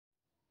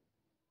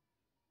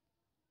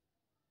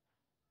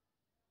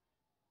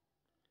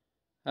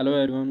Hello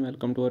everyone,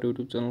 welcome to our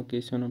YouTube channel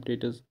केशन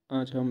अपडेटर्स।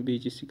 आज हम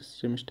बीजी six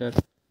semester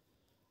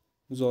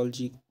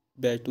zoology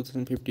batch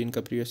 2015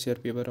 का previous year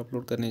paper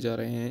upload करने जा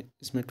रहे हैं।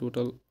 इसमें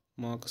टोटल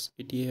मार्क्स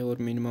 80 है और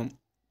मिनिमम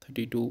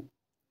 32।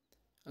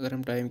 अगर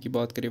हम टाइम की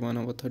बात करें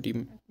 1 hour 30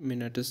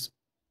 minutes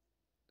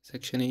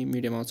सेक्शन ही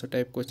मीडियम आंसर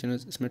टाइप क्वेश्चन।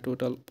 इसमें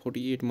टोटल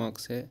 48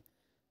 मार्क्स है।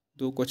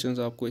 2 क्वेश्चन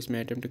आपको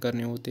इसमें अटैम्प्ट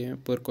करने होते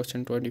हैं, पर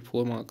क्वेश्चन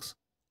 24 मार्क्स।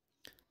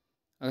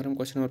 अगर हम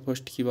क्वेश्चन नंबर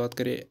फर्स्ट की बात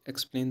करें,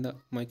 explain the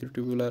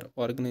microtubular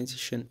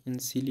organisation in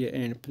cilia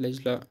and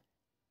flagella.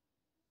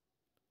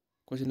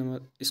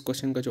 इस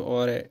क्वेश्चन का जो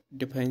और है,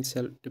 define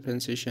cell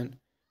differentiation.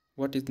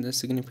 What is the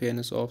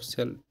significance of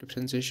cell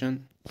differentiation.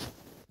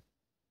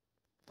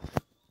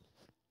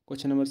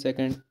 Question number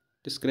second,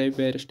 describe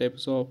various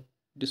types of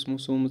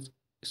डिस्मोसोम्स।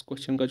 इस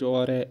क्वेश्चन का जो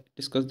और है,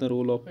 discuss the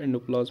role of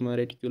एंडोप्लाज्मा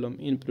reticulum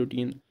in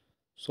protein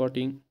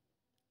sorting.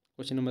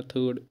 Question number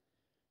third,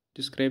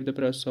 describe the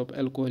process of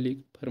alcoholic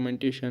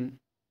fermentation.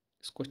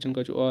 इस question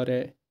का जो और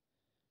है,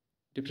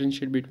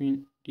 differentiate between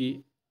D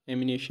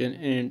ammunition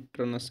and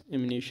trans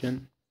ammunition.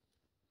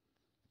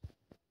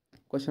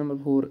 Question number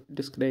 4,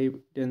 describe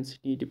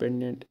density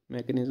dependent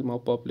mechanism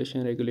of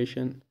population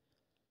regulation.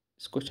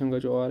 इस question का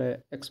जो और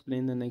है,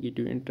 explain the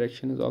negative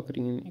interactions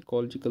occurring in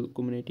ecological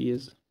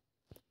communities.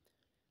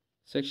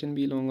 Section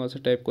B long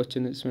answer type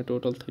question, इसमें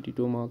total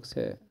 32 marks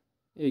है।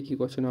 एक ही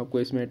question आपको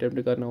इसमें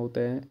अटेम्प्ट करना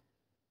होता है,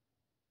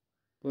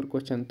 पर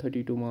question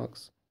 32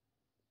 marks.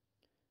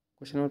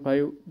 Question number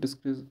 5,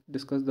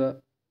 discuss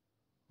the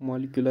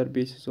molecular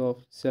basis of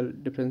cell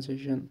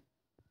differentiation.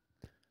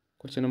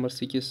 Question number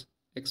 6,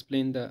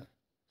 explain the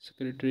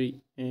secretory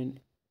and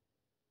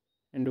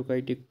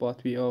endocytic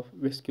pathway of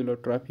vascular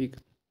traffic.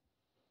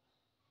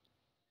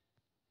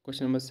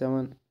 Question number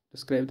 7,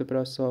 describe the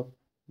process of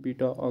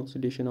beta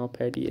oxidation of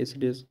fatty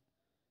acids.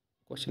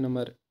 Question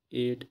number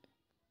 8,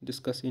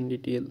 discuss in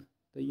detail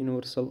the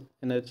universal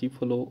energy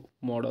flow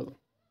model.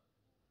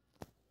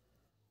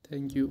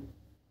 Thank you.